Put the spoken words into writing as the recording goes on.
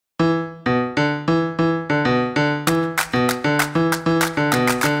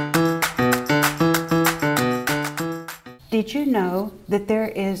Did you know that there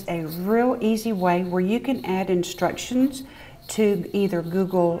is a real easy way where you can add instructions to either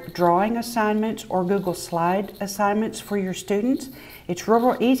Google Drawing assignments or Google Slide assignments for your students? It's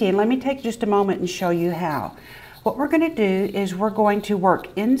real easy, and let me take just a moment and show you how. What we're going to do is we're going to work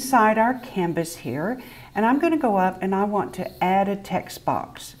inside our canvas here, and I'm going to go up and I want to add a text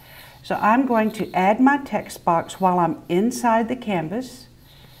box. So I'm going to add my text box while I'm inside the canvas,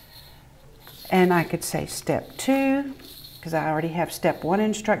 and I could say step 2 because I already have step 1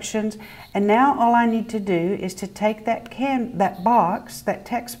 instructions, and now all I need to do is to take that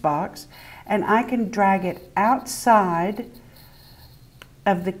text box, and I can drag it outside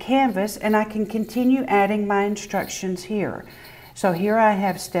of the canvas, and I can continue adding my instructions here. So here I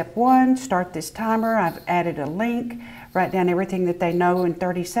have step 1, start this timer. I've added a link, write down everything that they know in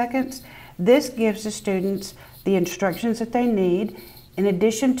 30 seconds. This gives the students the instructions that they need. In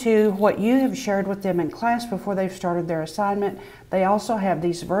addition to what you have shared with them in class before they've started their assignment, they also have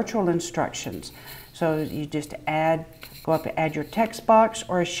these virtual instructions. So you just go up and add your text box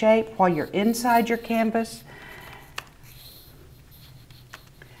or a shape while you're inside your canvas.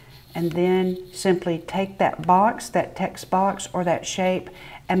 And then simply take that box, that text box or that shape,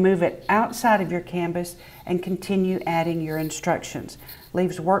 and move it outside of your canvas and continue adding your instructions.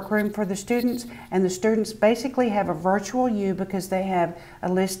 Leaves workroom for the students, and the students basically have a virtual you because they have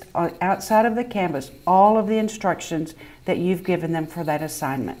a list outside of the canvas, all of the instructions that you've given them for that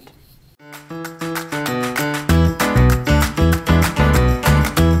assignment.